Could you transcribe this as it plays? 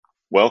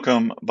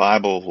Welcome,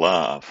 Bible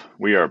Love.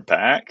 We are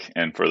back,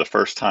 and for the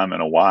first time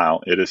in a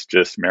while, it is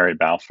just Mary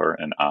Balfour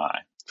and I.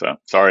 So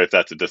sorry if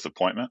that's a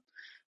disappointment.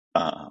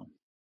 Um,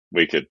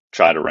 we could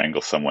try to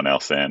wrangle someone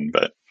else in,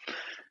 but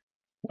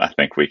I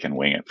think we can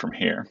wing it from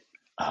here.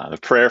 The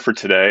prayer for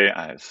today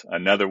is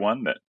another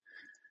one that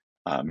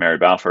Mary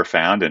Balfour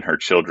found in her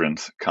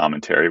children's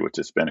commentary, which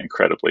has been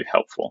incredibly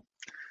helpful.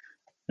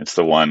 It's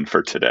the one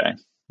for today.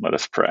 Let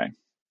us pray.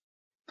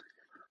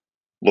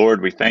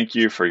 Lord, we thank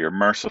you for your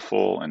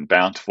merciful and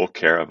bountiful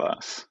care of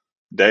us.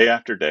 Day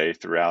after day,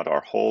 throughout our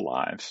whole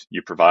lives,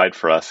 you provide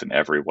for us in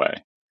every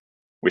way.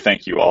 We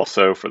thank you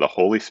also for the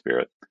Holy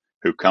Spirit,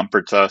 who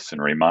comforts us and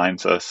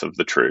reminds us of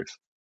the truth.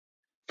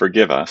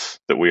 Forgive us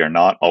that we are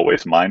not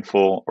always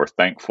mindful or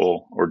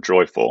thankful or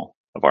joyful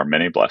of our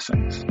many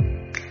blessings.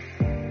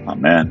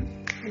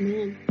 Amen.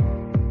 Amen.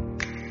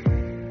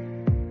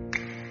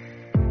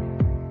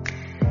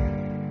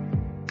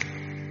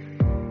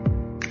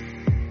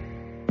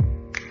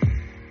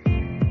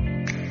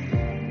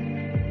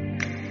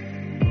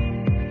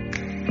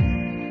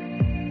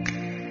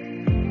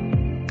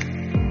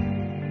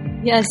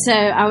 Yeah, so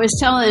I was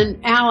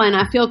telling Alan,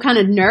 I feel kind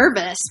of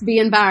nervous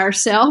being by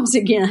ourselves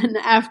again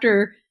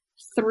after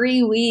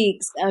 3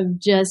 weeks of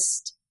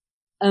just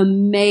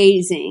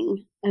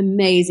amazing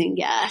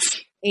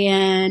guests.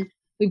 And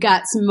we've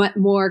got some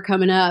more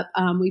coming up.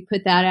 We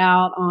put that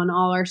out on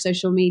all our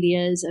social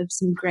medias of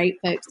some great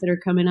folks that are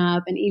coming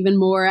up, and even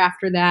more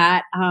after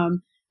that.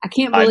 I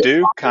can't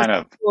believe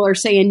people are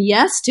saying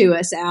yes to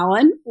us,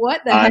 Alan.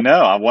 What the heck? I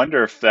know. I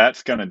wonder if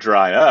that's going to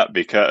dry up,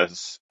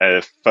 because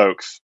if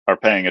folks are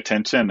paying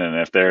attention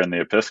and if they're in the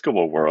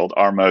Episcopal world,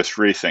 our most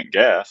recent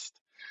guest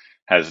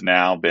has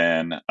now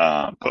been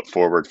put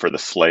forward for the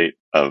slate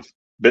of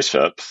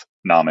bishops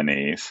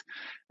nominees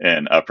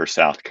in Upper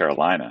South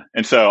Carolina.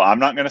 And so I'm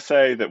not going to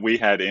say that we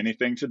had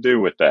anything to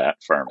do with that,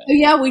 Furman. Oh,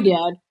 yeah, we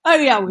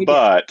did.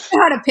 But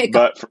how to pick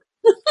but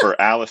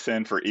for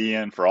Allison, for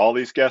Ian, for all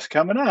these guests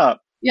coming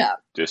up, yeah,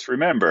 just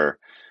remember,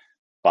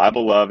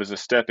 Bible Love is a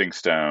stepping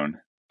stone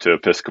to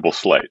Episcopal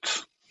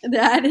slates.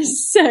 That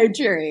is so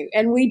true.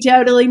 And we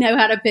totally know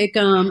how to pick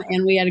them.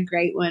 And we had a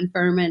great one,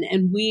 Furman.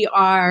 And we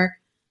are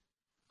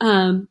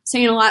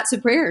saying lots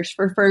of prayers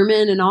for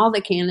Furman and all the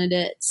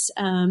candidates,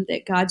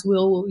 that God's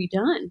will be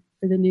done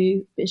for the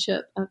new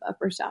bishop of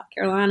Upper South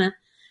Carolina.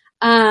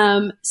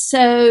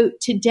 So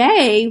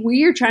today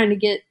we are trying to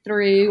get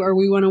through, or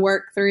we want to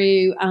work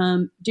through,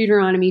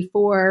 Deuteronomy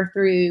 4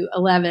 through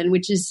 11,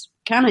 which is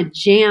kind of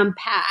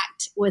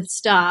jam-packed with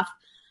stuff.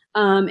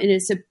 And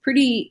it's a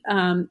pretty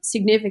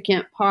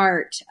significant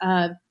part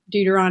of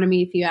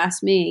Deuteronomy, if you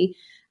ask me.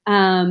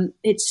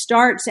 It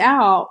starts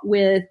out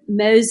with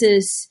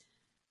Moses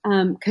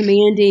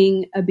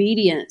commanding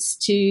obedience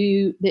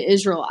to the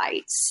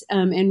Israelites,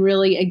 and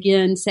really,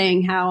 again,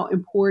 saying how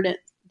important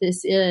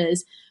this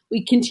is.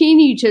 We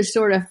continue to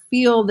sort of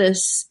feel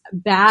this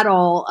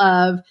battle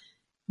of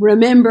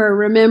remember,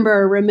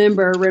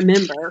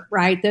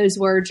 right? Those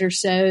words are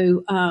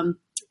so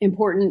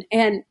important.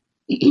 And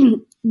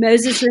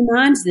Moses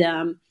reminds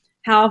them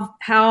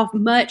how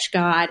much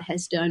God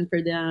has done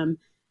for them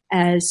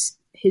as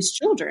his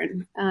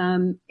children.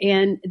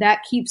 And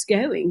that keeps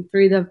going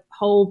through the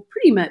whole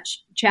pretty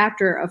much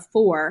chapter of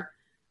 4.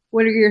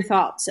 What are your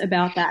thoughts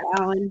about that,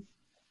 Alan?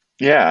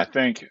 Yeah, I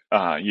think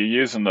you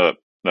using that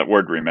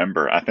word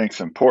remember, I think it's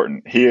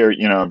important. Here,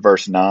 in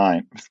verse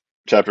 9,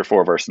 chapter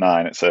 4, verse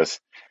 9, it says,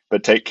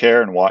 "But take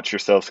care and watch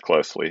yourselves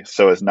closely,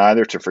 so as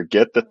neither to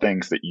forget the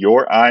things that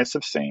your eyes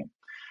have seen,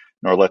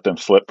 nor let them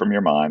slip from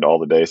your mind all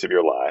the days of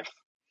your life.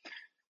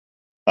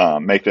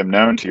 Make them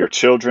known to your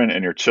children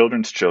and your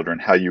children's children,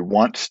 how you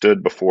once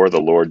stood before the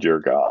Lord your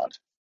God."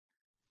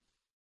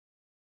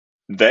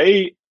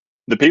 The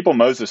people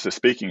Moses is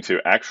speaking to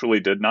actually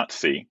did not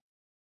see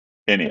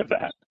any of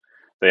that.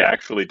 They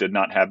actually did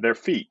not have their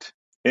feet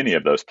any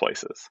of those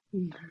places.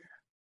 Mm-hmm.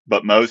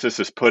 But Moses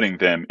is putting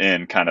them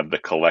in kind of the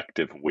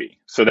collective we.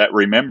 So that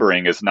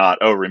remembering is not,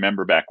 oh,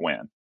 remember back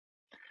when.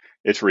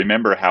 It's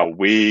remember how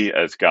we,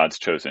 as God's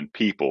chosen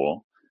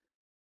people,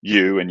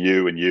 you and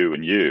you and you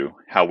and you,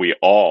 how we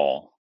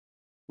all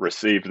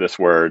received this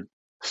word,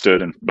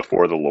 stood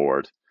before the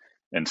Lord,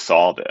 and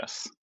saw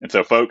this. And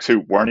so folks who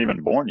weren't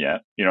even born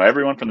yet,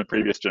 everyone from the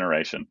previous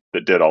generation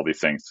that did all these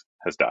things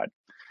has died.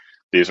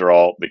 These are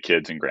all the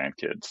kids and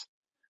grandkids.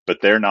 But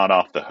they're not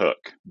off the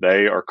hook.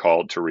 They are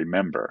called to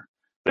remember.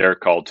 They're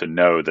called to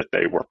know that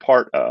they were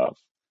part of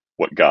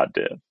what God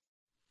did.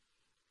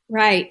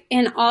 Right.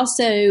 And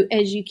also,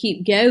 as you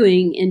keep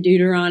going in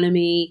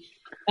Deuteronomy,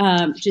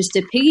 just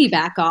to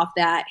piggyback off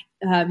that,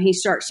 he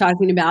starts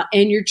talking about,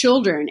 and your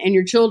children, and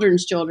your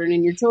children's children,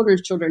 and your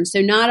children's children.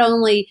 So not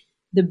only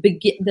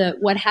the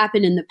what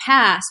happened in the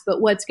past,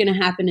 but what's going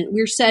to happen.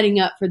 We're setting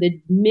up for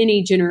the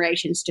many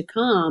generations to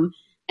come.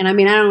 And I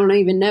mean, I don't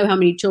even know how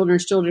many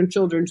children's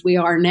we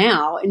are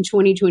now in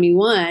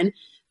 2021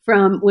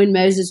 from when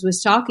Moses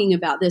was talking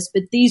about this.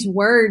 But these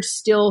words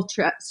still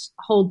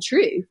hold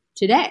true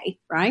today,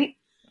 right?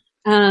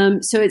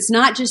 So it's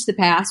not just the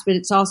past, but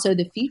it's also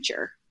the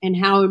future. and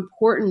how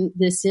important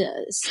this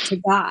is to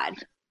God.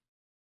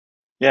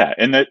 Yeah,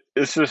 and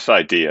it's this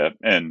idea,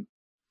 and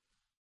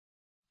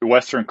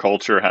Western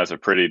culture has a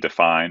pretty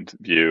defined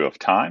view of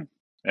time,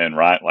 and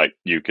right, like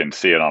you can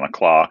see it on a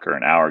clock or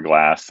an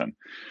hourglass, and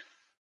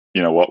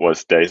what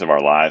was days of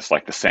our lives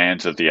like the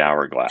sands of the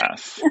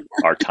hourglass.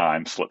 Our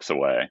time slips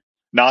away.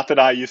 Not that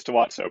I used to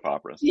watch soap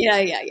operas.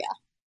 Yeah.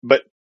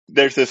 But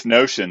there's this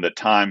notion that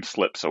time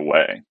slips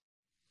away.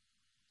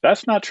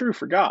 That's not true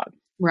for God.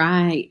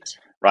 Right.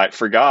 Right?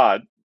 For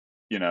God,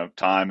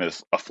 time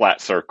is a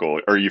flat circle,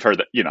 or you've heard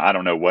that, I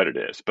don't know what it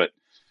is, but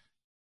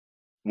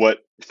what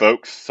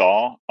folks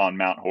saw on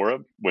Mount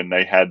Horeb when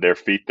they had their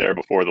feet there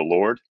before the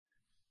Lord,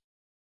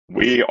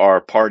 we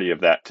are party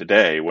of that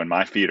today when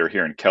my feet are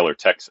here in Keller,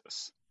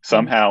 Texas.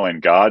 Somehow in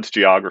God's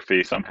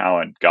geography, somehow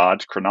in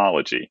God's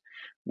chronology,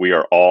 we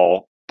are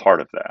all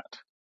part of that.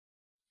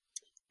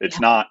 It's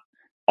not,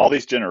 all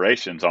these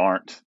generations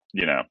aren't,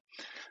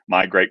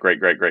 my great, great,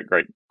 great, great,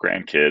 great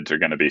grandkids are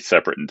going to be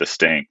separate and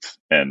distinct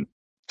and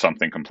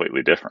something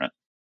completely different.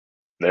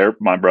 They're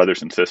my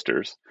brothers and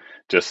sisters,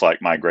 just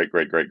like my great,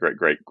 great, great, great,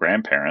 great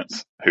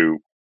grandparents who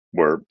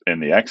were in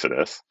the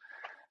Exodus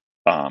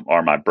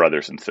are my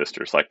brothers and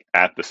sisters, like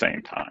at the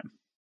same time.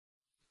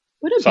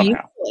 What a somehow.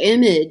 beautiful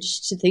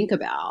image to think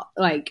about.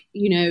 Like,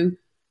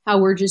 how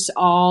we're just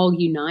all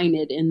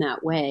united in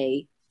that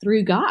way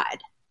through God.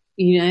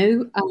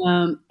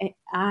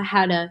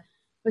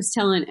 Was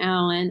telling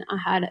Alan,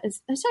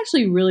 it's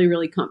actually really,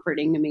 really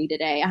comforting to me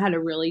today. I had a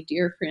really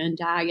dear friend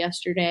die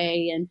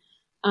yesterday,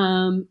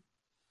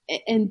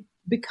 and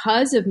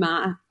because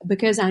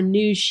I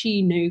knew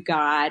she knew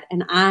God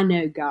and I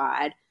know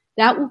God,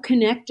 that will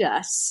connect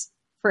us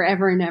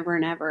forever and ever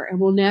and ever, and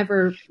we'll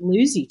never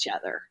lose each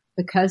other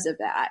because of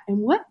that. And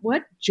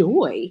what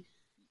joy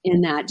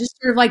in that. Just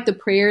sort of like the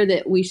prayer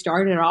that we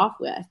started off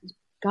with.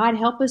 God,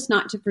 help us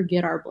not to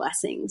forget our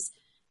blessings,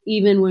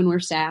 even when we're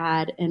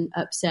sad and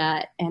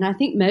upset. And I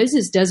think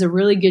Moses does a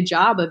really good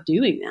job of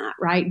doing that,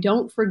 right?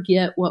 Don't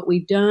forget what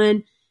we've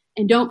done,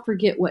 and don't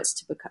forget what's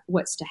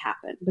to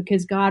happen,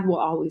 because God will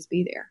always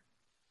be there.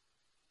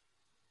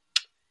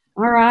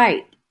 All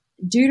right.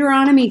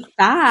 Deuteronomy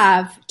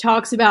 5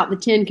 talks about the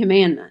 10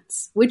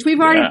 Commandments, which we've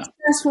already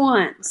discussed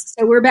once.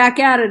 So we're back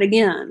at it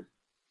again.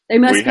 They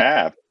must be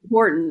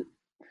important.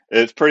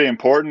 It's pretty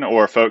important,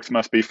 or folks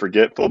must be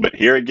forgetful. But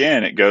here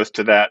again, it goes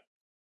to that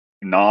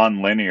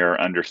non-linear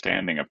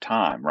understanding of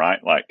time,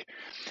 right? Like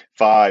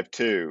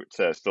 5:2, it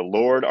says, "The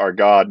Lord our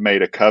God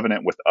made a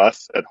covenant with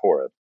us at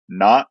Horeb.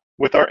 Not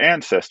with our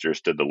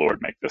ancestors did the Lord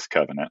make this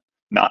covenant,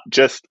 not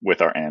just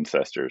with our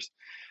ancestors,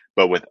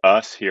 but with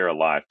us here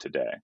alive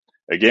today."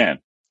 Again,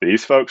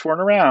 these folks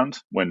weren't around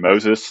when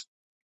Moses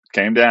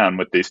came down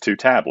with these 2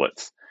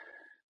 tablets.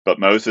 But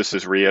Moses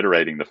is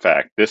reiterating the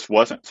fact this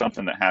wasn't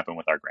something that happened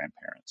with our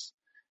grandparents.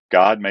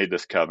 God made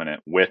this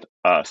covenant with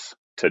us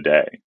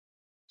today.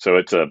 So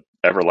it's a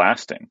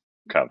everlasting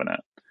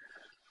covenant.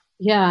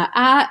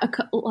 Yeah,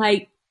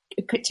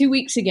 2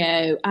 weeks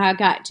ago, I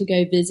got to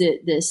go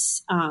visit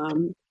this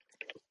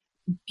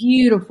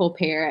beautiful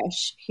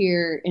parish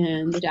here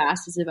in the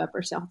Diocese of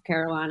Upper South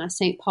Carolina,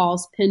 St.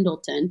 Paul's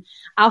Pendleton.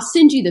 I'll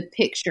send you the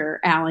picture,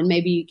 Alan.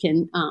 Maybe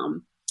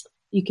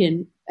you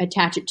can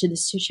attach it to the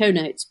show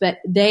notes. But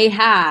they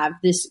have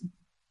this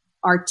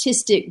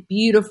artistic,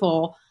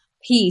 beautiful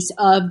piece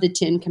of the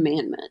 10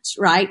 Commandments,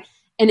 right?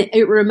 And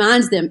it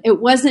reminds them it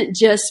wasn't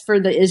just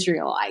for the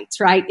Israelites,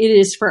 right? It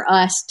is for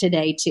us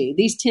today too.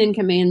 These 10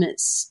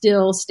 Commandments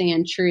still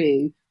stand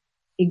true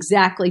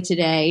exactly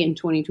today in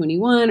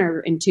 2021 or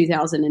in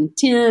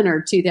 2010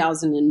 or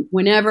 2000 and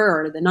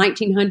whenever, or the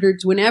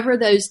 1900s, whenever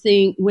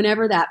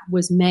that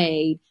was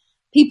made,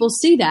 people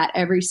see that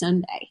every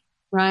Sunday,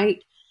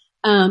 right?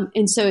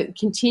 And so it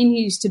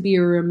continues to be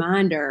a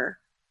reminder,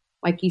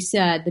 like you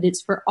said, that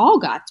it's for all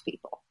God's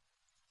people.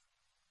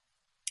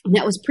 And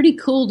that was pretty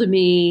cool to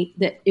me,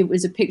 that it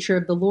was a picture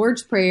of the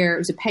Lord's Prayer. It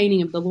was a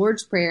painting of the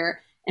Lord's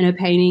Prayer and a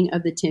painting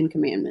of the 10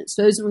 Commandments.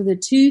 Those were the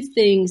 2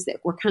 things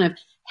that were kind of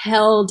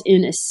held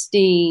in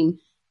esteem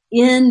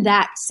in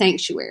that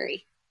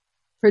sanctuary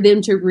for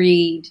them to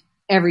read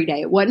every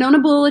day. It wasn't on a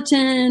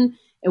bulletin.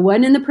 It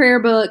wasn't in the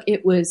prayer book.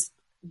 It was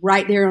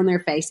right there on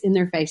in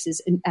their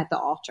faces at the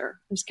altar.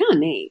 It was kind of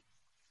neat.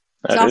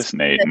 That is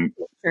neat.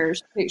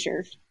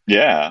 Pictures.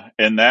 Yeah.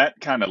 And that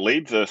kind of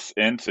leads us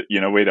into,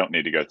 we don't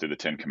need to go through the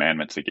 10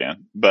 Commandments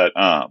again, but,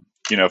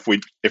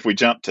 if we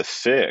jump to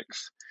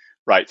 6,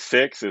 right?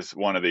 6 is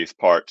one of these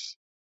parts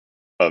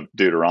of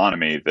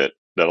Deuteronomy that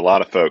a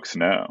lot of folks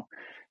know.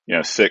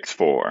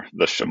 6:4,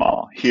 the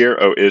Shema. "Hear,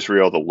 O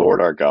Israel, the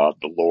Lord our God,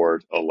 the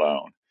Lord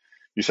alone.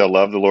 You shall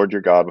love the Lord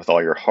your God with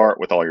all your heart,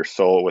 with all your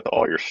soul, with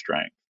all your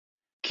strength.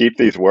 Keep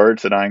these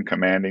words that I am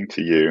commanding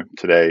to you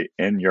today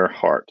in your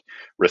heart.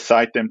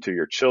 Recite them to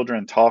your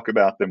children. Talk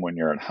about them when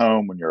you're at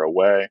home, when you're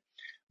away.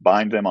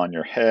 Bind them on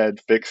your head.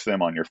 Fix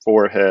them on your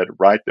forehead.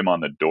 Write them on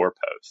the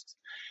doorposts."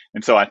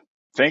 And so I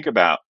think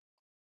about,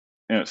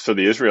 so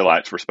the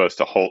Israelites were supposed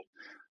to hold,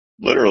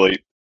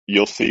 literally,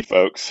 you'll see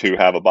folks who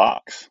have a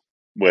box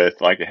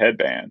with like a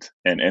headband,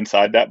 and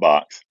inside that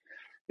box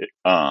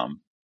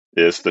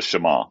is the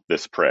Shema,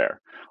 this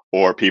prayer,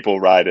 or people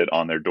write it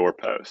on their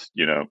doorpost.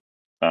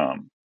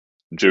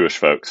 Jewish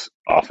folks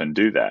often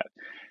do that.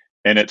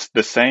 And it's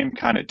the same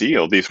kind of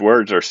deal. These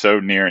words are so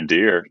near and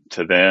dear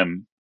to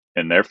them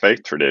in their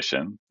faith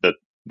tradition that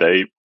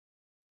they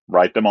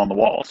write them on the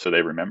wall so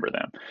they remember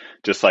them.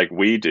 Just like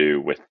we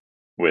do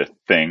with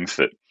things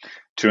that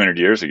 200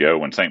 years ago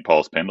when St.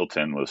 Paul's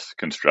Pendleton was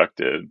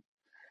constructed,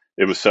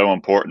 it was so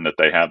important that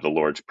they have the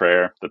Lord's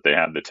Prayer, that they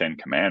have the Ten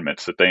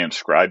Commandments, that they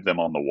inscribe them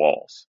on the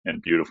walls in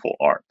beautiful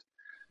art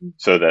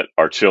so that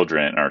our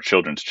children and our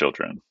children's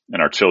children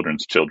and our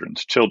children's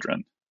children's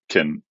children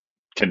can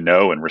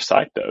know and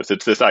recite those.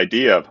 It's this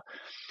idea of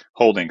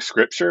holding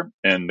Scripture,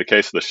 in the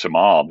case of the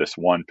Shema, this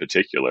one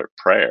particular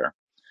prayer,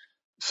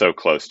 so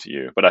close to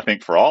you. But I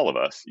think for all of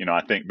us,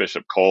 I think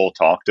Bishop Cole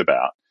talked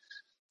about,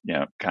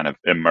 kind of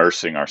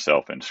immersing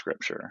ourselves in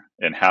Scripture.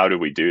 And how do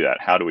we do that?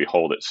 How do we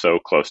hold it so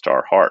close to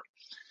our heart?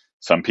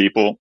 Some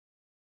people,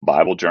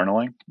 Bible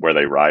journaling, where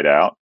they write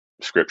out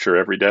Scripture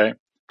every day.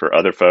 For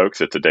other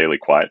folks, it's a daily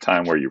quiet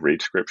time where you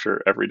read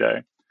Scripture every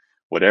day.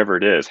 Whatever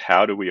it is,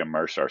 how do we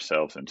immerse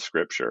ourselves in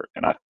Scripture?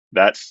 And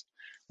that's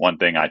one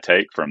thing I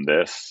take from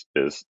this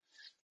is,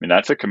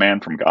 that's a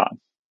command from God,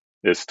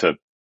 is to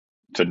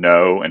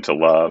know and to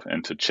love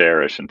and to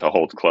cherish and to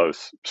hold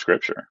close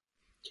Scripture.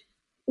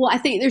 Well, I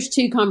think there's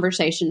two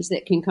conversations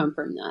that can come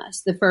from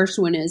this. The first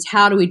one is,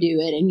 how do we do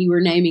it? And you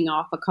were naming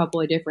off a couple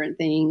of different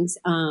things.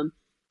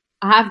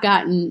 I've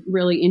gotten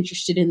really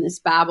interested in this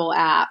Bible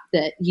app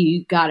that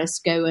you got us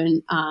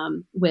going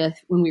with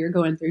when we were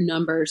going through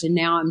Numbers. And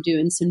now I'm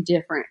doing some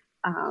different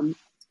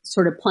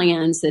sort of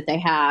plans that they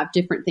have,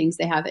 different things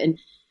they have. And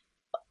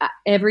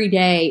every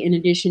day, in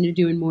addition to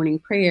doing morning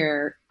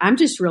prayer, I'm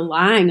just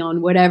relying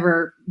on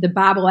whatever the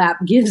Bible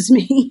app gives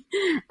me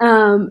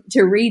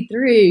to read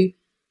through.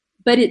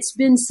 But it's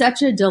been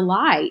such a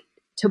delight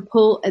to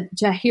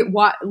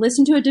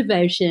listen to a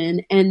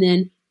devotion and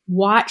then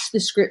watch the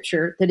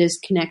Scripture that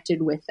is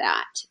connected with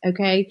that.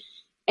 Okay.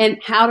 And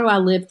how do I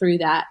live through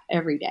that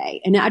every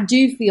day? And I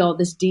do feel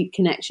this deep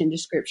connection to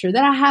Scripture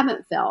that I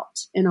haven't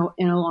felt in a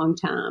long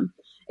time,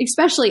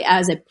 especially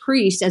as a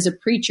priest, as a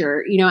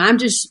preacher. I'm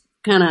just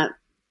kind of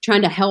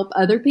trying to help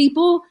other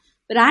people,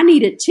 but I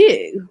need it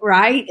too.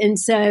 Right. And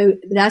so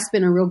that's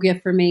been a real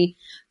gift for me.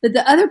 But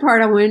the other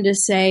part I wanted to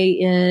say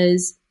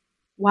is,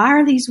 why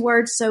are these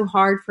words so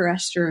hard for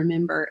us to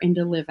remember and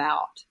to live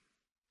out?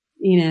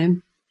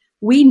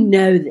 We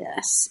know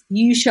this.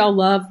 You shall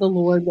love the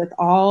Lord with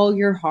all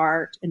your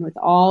heart and with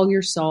all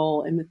your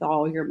soul and with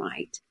all your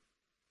might.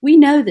 We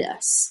know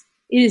this.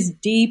 It is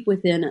deep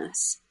within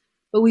us,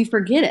 but we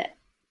forget it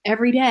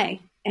every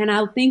day. And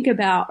I think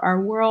about our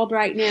world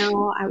right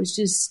now. I was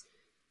just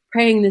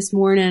praying this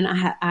morning.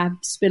 I've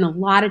spent a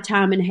lot of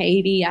time in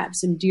Haiti. I have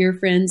some dear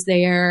friends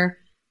there.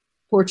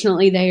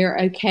 Fortunately, they are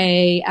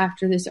okay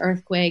after this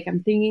earthquake.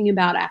 I'm thinking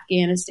about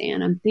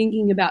Afghanistan. I'm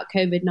thinking about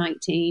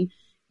COVID-19.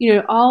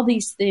 All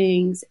these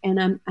things, and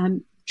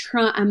I'm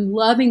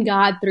loving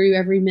God through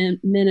every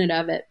minute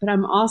of it. But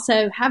I'm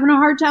also having a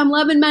hard time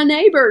loving my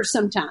neighbors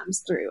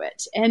sometimes through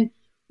it. And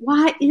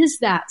why is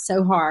that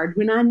so hard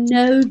when I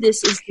know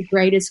this is the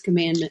greatest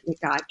commandment that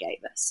God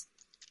gave us?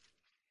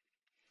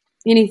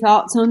 Any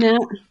thoughts on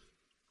that?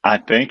 I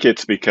think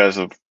it's because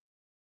of,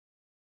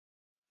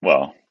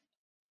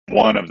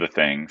 one of the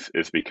things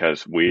is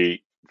because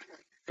we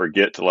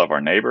forget to love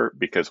our neighbor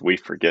because we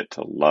forget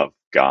to love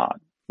God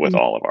with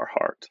all of our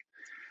heart.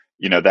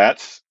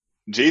 That's,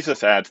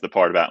 Jesus adds the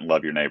part about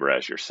love your neighbor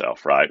as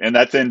yourself, right? And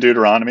that's in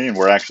Deuteronomy, and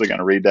we're actually going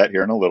to read that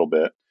here in a little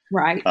bit.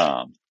 Right.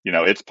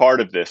 It's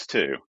part of this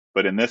too.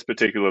 But in this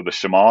particular, the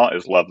Shema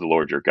is love the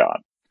Lord your God.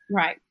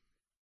 Right.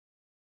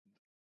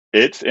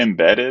 It's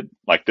embedded,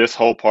 like this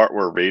whole part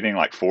we're reading,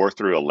 like 4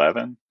 through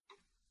 11.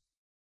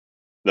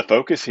 The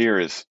focus here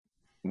is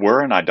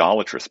we're an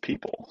idolatrous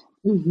people.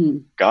 Mm-hmm.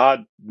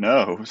 God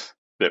knows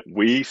that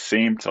we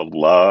seem to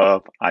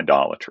love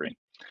idolatry,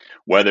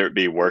 whether it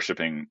be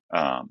worshiping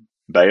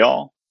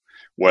Baal,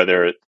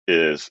 whether it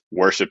is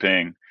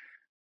worshiping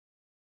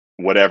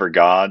whatever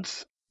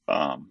gods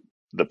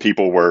the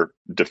people were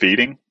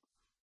defeating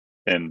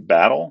in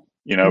battle,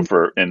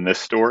 for in this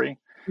story,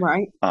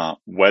 right?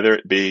 Whether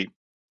it be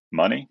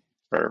money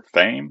or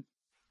fame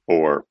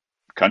or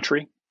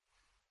country,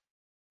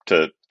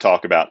 to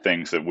talk about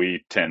things that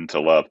we tend to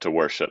love to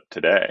worship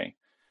today.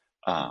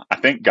 I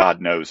think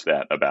God knows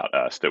that about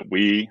us, that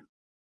we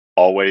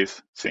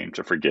always seem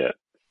to forget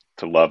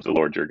to love the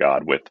Lord your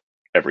God with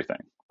everything,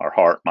 our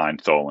heart,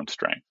 mind, soul, and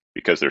strength,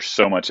 because there's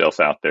so much else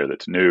out there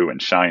that's new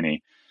and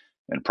shiny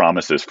and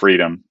promises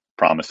freedom,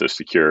 promises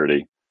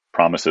security,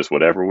 promises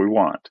whatever we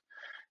want.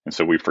 And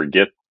so we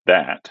forget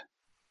that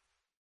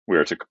we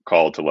are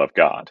called to love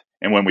God.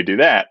 And when we do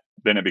that,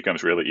 then it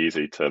becomes really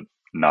easy to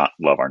not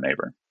love our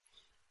neighbor.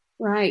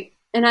 Right.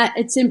 And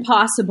it's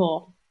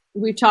impossible.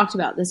 We've talked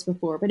about this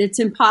before, but it's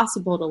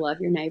impossible to love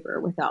your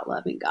neighbor without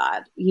loving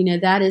God.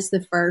 That is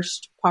the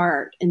first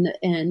part.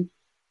 And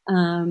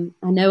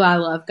I know I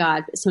love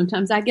God, but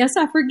sometimes I guess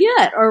I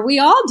forget, or we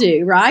all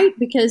do, right?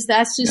 Because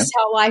that's just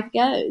how life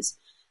goes.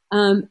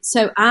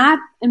 So I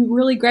am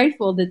really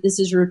grateful that this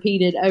is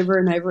repeated over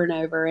and over and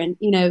over. And,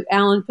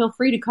 Alan, feel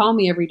free to call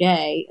me every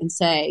day and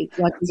say,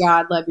 love your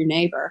God, love your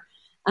neighbor.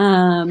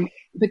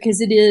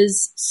 Because it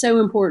is so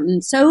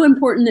important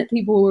that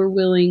people were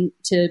willing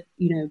to,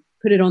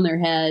 put it on their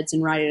heads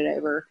and write it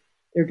over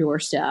their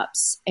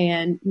doorsteps.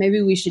 And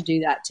maybe we should do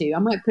that too. I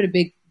might put a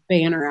big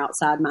banner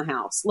outside my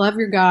house. Love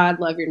your God,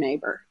 love your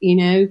neighbor,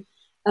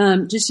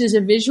 just as a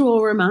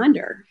visual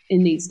reminder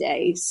in these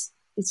days.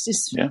 It's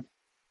just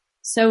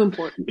so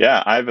important.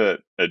 Yeah, I have a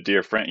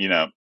dear friend,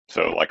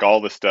 so like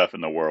all this stuff in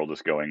the world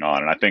is going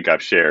on. And I think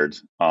I've shared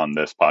on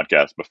this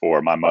podcast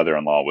before, my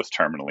mother-in-law was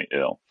terminally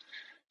ill.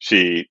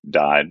 She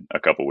died a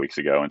couple weeks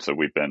ago. And so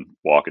we've been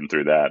walking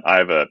through that. I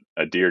have a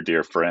dear,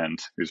 dear friend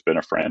who's been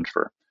a friend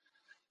for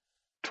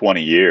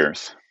 20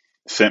 years,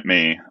 sent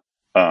me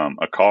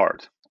a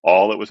card.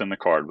 All that was in the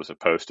card was a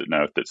Post-it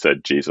note that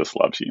said, Jesus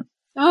loves you.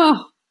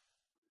 Oh,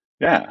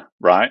 yeah.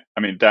 Right.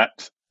 I mean,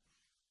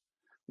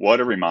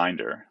 what a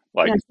reminder.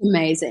 Like, that's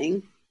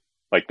amazing.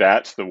 Like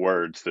that's the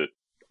words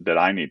that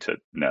I need to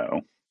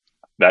know.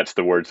 That's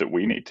the words that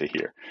we need to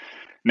hear.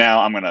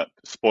 Now I'm going to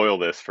spoil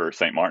this for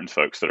St. Martin's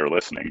folks that are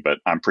listening, but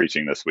I'm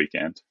preaching this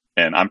weekend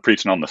and I'm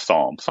preaching on the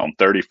Psalm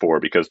 34,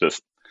 because this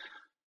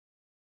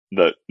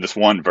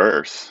one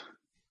verse,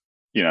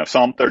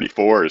 Psalm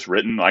 34 is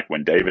written like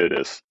when David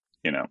is,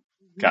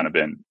 kind of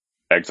been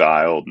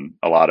exiled and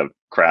a lot of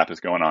crap is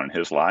going on in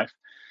his life,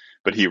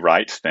 but he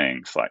writes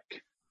things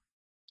like,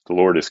 the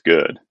Lord is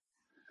good.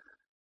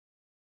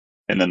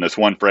 And then this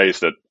one phrase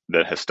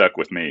that has stuck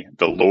with me,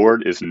 the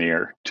Lord is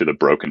near to the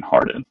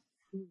brokenhearted.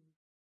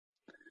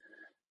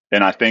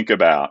 And I think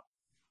about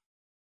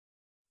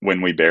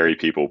when we bury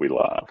people we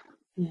love,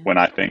 when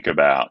I think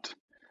about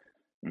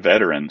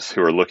veterans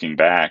who are looking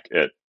back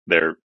at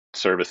their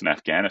service in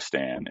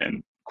Afghanistan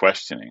and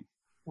questioning,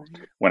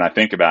 when I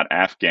think about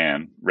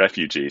Afghan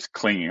refugees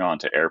clinging on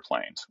to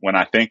airplanes, when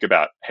I think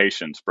about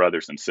Haitians,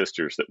 brothers and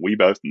sisters that we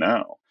both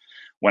know,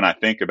 when I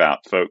think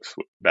about folks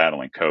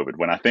battling COVID,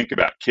 when I think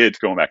about kids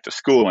going back to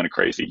school in a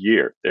crazy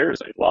year, there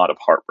is a lot of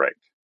heartbreak.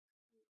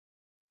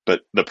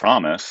 But the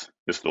promise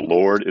is the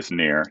Lord is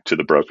near to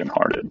the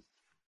brokenhearted.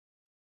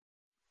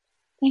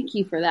 Thank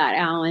you for that,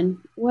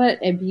 Alan. What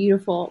a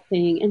beautiful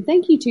thing. And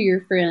thank you to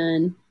your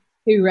friend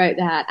who wrote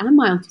that. I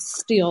might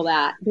steal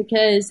that,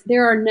 because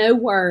there are no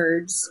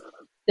words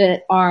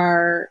that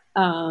are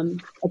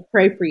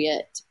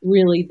appropriate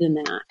really than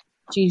that.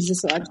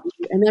 Jesus loves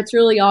you. And that's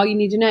really all you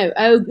need to know.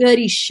 Oh, good,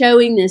 he's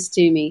showing this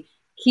to me.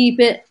 Keep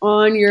it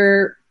on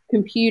your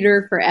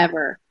computer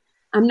forever.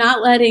 I'm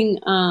not letting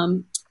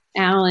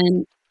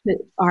Alan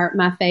put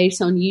my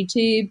face on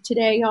YouTube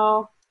today,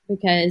 y'all,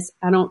 because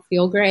I don't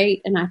feel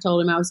great. And I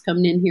told him I was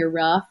coming in here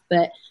rough,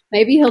 but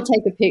maybe he'll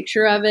take a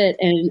picture of it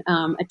and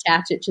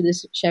attach it to the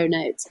show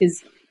notes,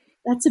 because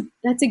that's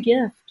a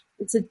gift.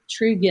 It's a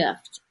true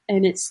gift.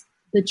 And it's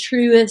the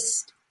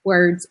truest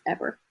words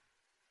ever.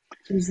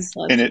 Jesus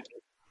loves you.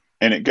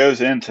 And it goes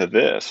into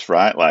this,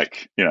 right?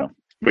 Like,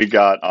 we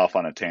got off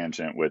on a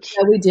tangent, which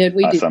we did.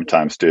 I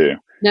sometimes do.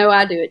 No,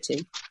 I do it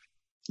too.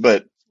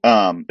 But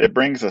it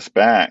brings us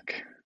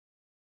back,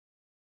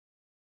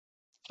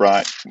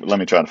 right? Let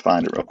me try to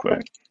find it real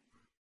quick.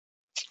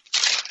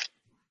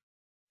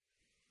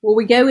 Well,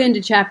 we go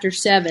into chapter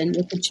 7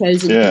 with the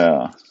chosen.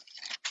 Yeah.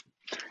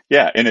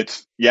 Yeah. And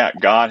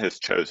God has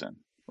chosen,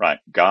 right?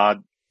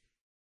 God,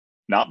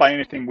 not by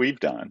anything we've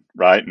done,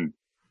 right? And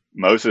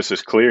Moses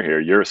is clear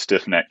here. You're a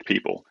stiff-necked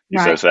people. He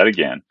says that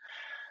again.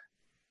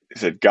 He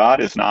said,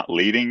 God is not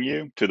leading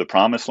you to the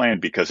promised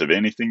land because of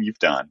anything you've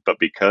done, but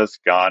because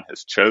God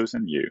has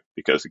chosen you,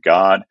 because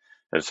God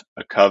has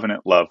a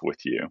covenant love with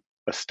you,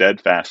 a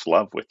steadfast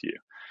love with you.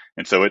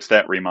 And so it's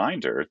that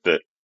reminder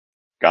that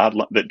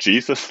that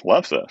Jesus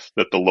loves us,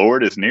 that the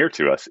Lord is near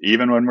to us,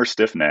 even when we're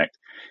stiff-necked,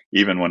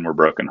 even when we're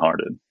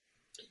brokenhearted.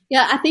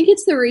 Yeah, I think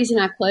it's the reason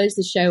I close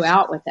the show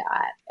out with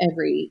that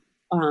every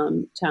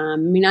time. I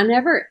mean, I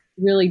never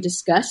really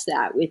discussed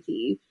that with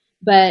you,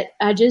 but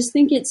I just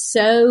think it's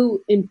so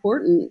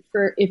important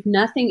for, if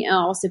nothing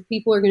else, if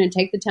people are going to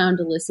take the time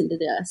to listen to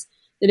this,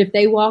 that if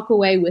they walk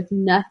away with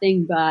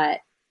nothing but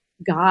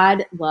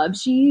God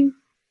loves you,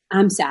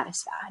 I'm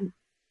satisfied.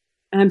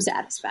 I'm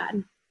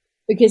satisfied,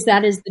 because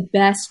that is the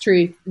best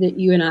truth that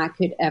you and I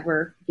could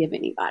ever give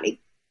anybody,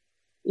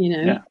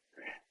 Yeah.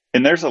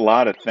 And there's a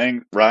lot of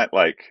things, right?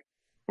 Like,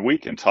 we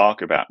can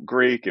talk about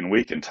Greek and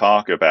we can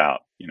talk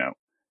about,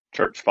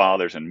 church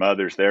fathers and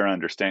mothers, their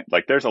understanding.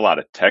 Like, there's a lot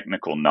of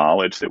technical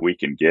knowledge that we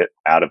can get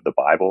out of the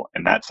Bible,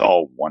 and that's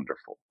all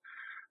wonderful.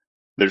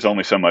 There's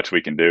only so much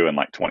we can do in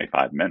like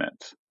 25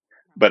 minutes.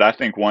 But I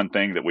think one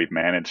thing that we've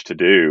managed to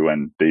do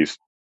in these,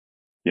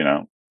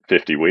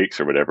 50 weeks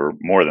or whatever,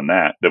 more than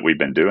that we've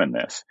been doing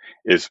this,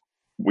 is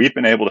we've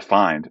been able to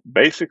find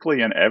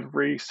basically in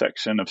every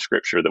section of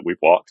scripture that we've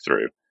walked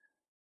through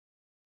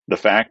the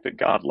fact that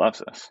God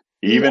loves us,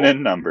 even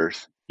in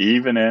Numbers,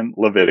 even in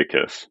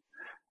Leviticus,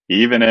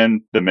 even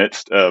in the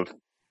midst of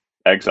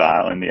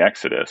exile in the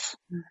Exodus,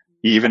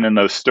 even in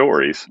those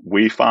stories,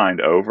 we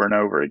find over and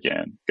over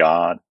again,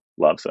 God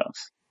loves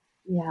us.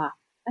 Yeah,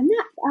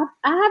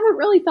 I haven't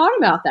really thought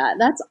about that.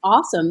 That's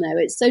awesome, though.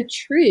 It's so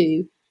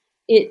true.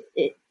 It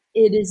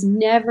is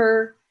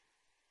never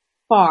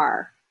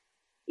far.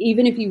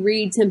 Even if you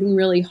read something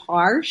really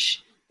harsh,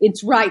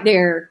 it's right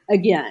there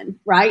again,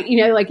 right?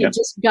 Like it Yep.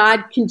 just,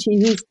 God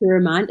continues to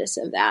remind us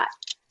of that.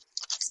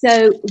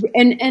 So,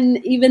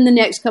 and even the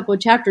next couple of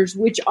chapters,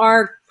 which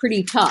are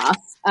pretty tough,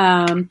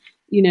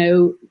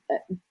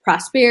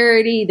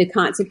 prosperity, the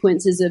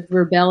consequences of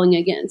rebelling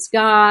against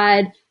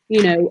God,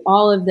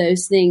 all of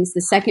those things,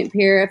 the second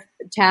pair of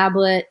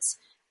tablets.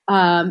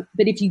 But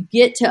if you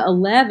get to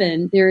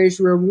 11, there is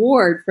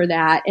reward for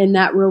that. And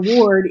that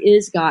reward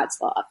is God's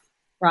love,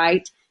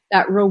 right?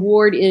 That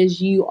reward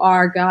is you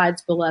are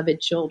God's beloved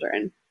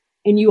children,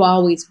 and you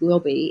always will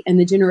be. And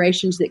the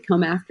generations that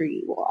come after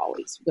you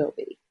will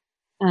be.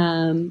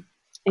 And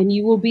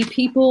you will be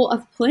people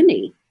of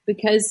plenty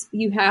because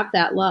you have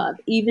that love,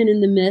 even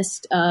in the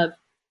midst of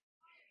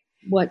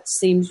what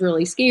seems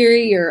really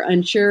scary or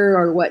unsure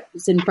or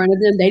what's in front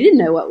of them. They didn't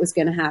know what was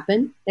going to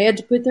happen. They had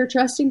to put their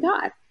trust in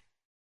God.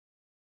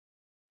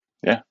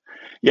 Yeah.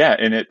 Yeah.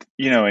 And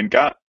and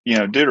God,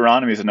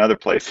 Deuteronomy is another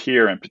place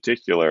here in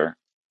particular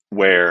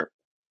where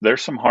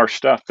there's some harsh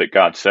stuff that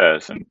God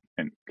says and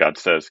God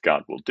says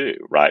God will do,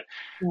 right?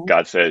 Yeah.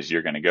 God says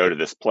you're going to go to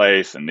this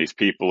place and these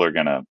people are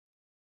going to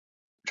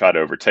try to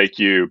overtake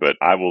you, but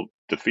I will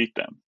defeat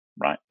them,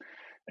 right?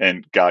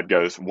 And God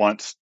goes,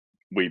 once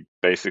we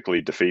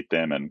basically defeat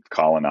them and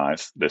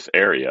colonize this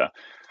area,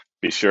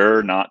 be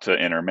sure not to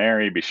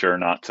intermarry, be sure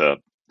not to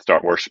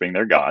start worshiping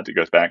their gods. It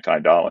goes back to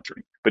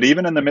idolatry. But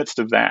even in the midst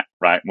of that,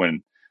 right,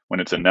 when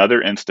it's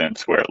another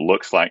instance where it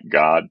looks like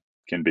God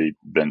can be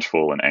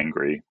vengeful and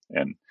angry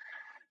and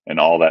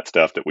all that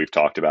stuff that we've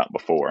talked about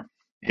before.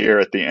 Here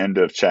at the end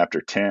of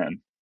chapter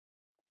 10,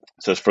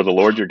 it says, "For the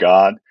Lord your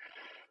God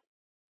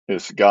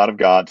is God of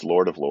gods,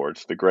 Lord of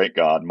lords, the great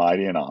God,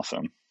 mighty and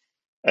awesome,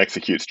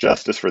 executes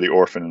justice for the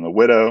orphan and the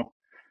widow,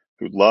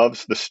 who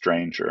loves the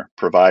stranger,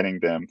 providing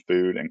them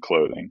food and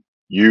clothing.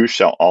 You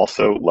shall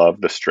also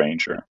love the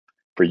stranger,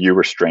 for you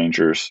were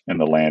strangers in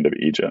the land of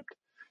Egypt.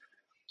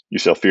 You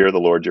shall fear the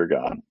Lord your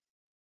God."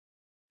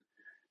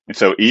 And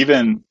so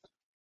even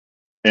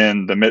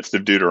in the midst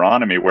of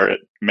Deuteronomy, where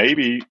it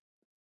maybe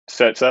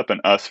sets up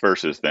an us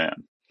versus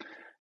them,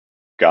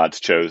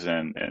 God's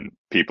chosen and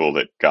people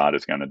that God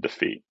is going to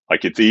defeat.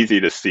 Like, it's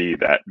easy to see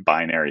that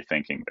binary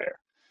thinking there.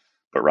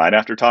 But right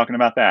after talking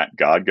about that,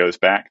 God goes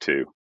back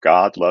to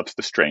God loves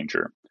the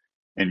stranger,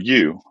 and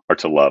you are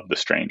to love the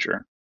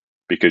stranger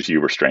because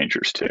you were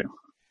strangers too.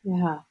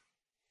 Yeah.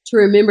 To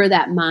remember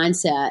that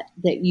mindset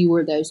that you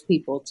were those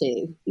people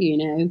too.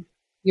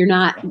 You're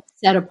not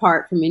set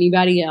apart from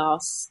anybody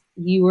else.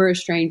 You were a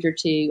stranger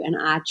too, and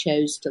I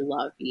chose to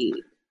love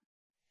you.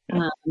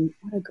 Yeah.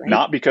 What a great.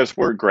 Not because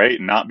we're great,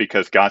 and not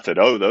because God said,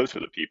 "Oh, those are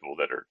the people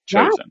that are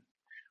Right. chosen."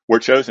 We're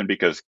chosen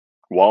because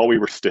while we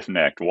were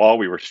stiff-necked, while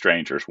we were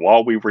strangers,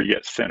 while we were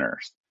yet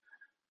sinners,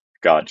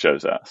 God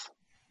chose us.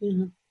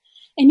 Yeah.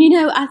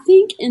 And I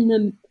think in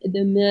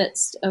the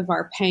midst of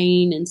our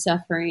pain and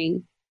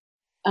suffering,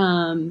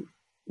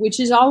 which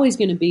is always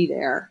going to be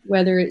there,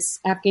 whether it's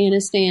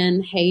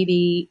Afghanistan,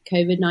 Haiti,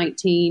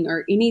 COVID-19,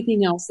 or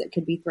anything else that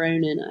could be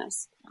thrown into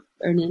us.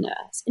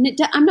 And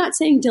I'm not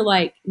saying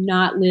to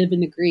not live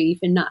in the grief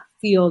and not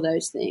feel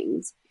those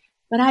things,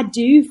 but I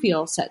do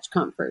feel such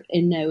comfort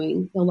in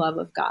knowing the love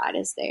of God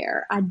is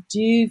there. I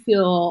do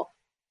feel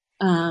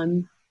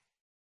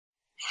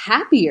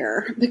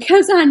happier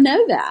because I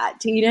know that,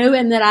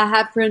 and that I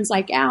have friends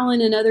like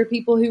Alan and other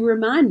people who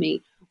remind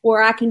me,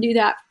 or I can do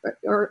that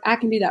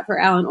for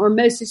Alan, or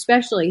most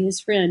especially his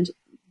friend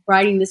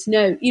writing this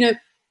note,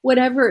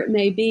 whatever it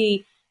may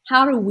be.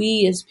 How do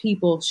we as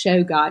people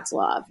show God's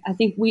love? I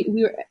think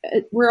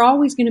we're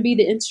always going to be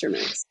the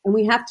instruments, and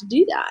we have to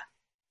do that.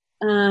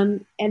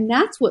 And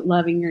that's what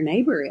loving your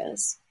neighbor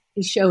is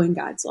showing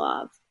God's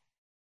love.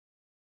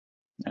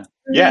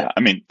 Yeah. I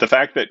mean, the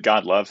fact that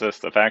God loves us,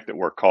 the fact that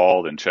we're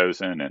called and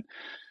chosen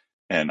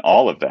and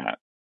all of that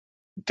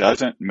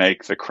doesn't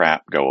make the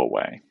crap go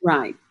away.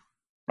 Right.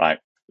 Right.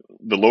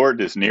 The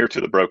Lord is near to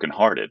the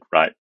brokenhearted,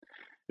 right?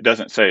 It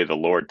doesn't say the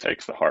Lord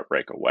takes the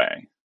heartbreak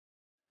away.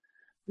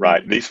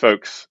 Right. These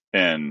folks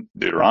in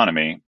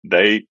Deuteronomy,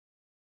 they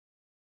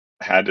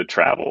had to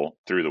travel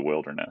through the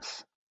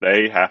wilderness.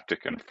 They have to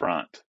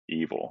confront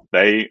evil.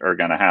 They are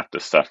going to have to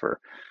suffer.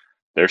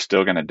 They're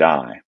still going to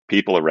die.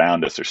 People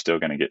around us are still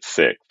going to get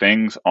sick.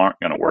 Things aren't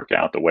going to work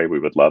out the way we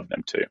would love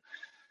them to.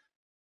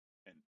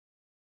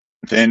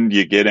 Then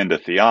you get into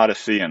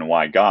theodicy and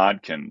why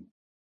God can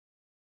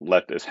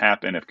let this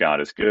happen if God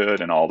is good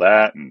and all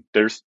that. And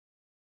there's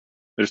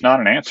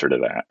not an answer to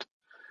that.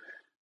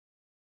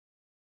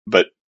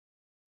 But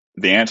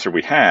the answer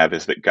we have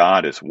is that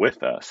God is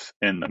with us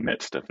in the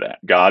midst of that.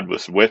 God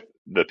was with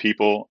the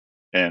people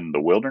in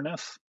the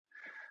wilderness.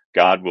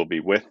 God will be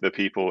with the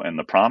people in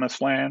the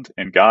promised land,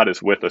 and God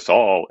is with us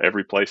all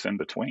every place in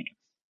between.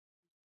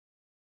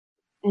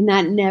 And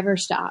that never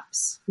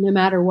stops, no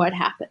matter what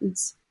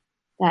happens.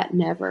 That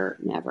never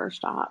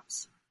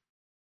stops.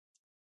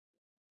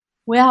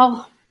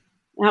 Well,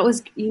 that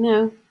was,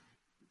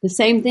 the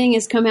same thing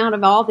has come out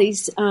of all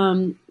these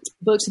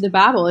books of the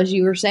Bible, as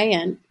you were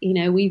saying.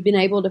 We've been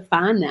able to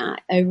find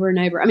that over and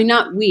over. I mean,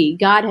 not we.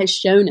 God has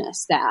shown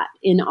us that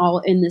in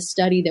the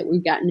study that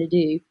we've gotten to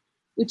do,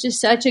 which is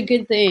such a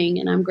good thing,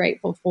 and I'm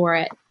grateful for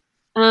it.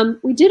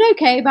 We did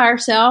okay by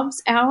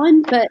ourselves,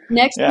 Alan, but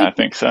next week I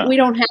think so. We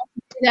don't have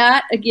to do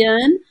that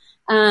again.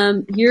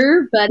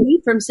 Your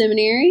buddy from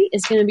seminary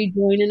is going to be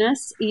joining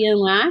us, Ian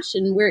Lash,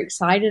 and we're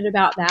excited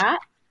about that.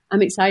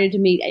 I'm excited to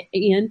meet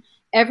Ian.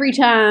 Every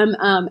time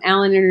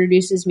Alan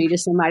introduces me to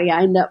somebody,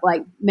 I end up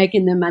like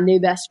making them my new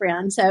best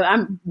friend. So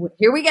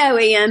here we go,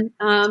 Ian.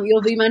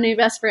 You'll be my new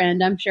best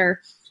friend, I'm sure.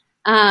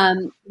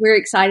 We're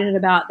excited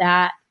about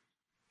that.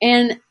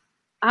 And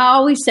I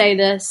always say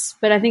this,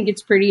 but I think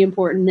it's pretty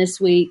important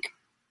this week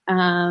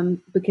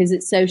because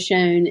it's so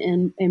shown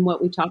in what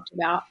we talked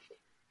about.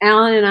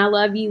 Alan and I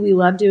love you. We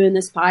love doing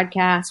this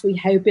podcast. We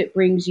hope it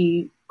brings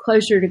you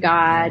closer to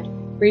God,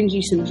 brings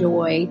you some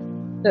joy.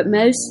 But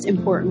most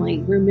importantly,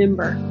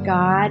 remember,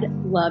 God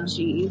loves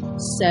you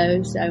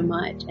so, so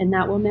much, and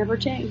that will never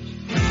change.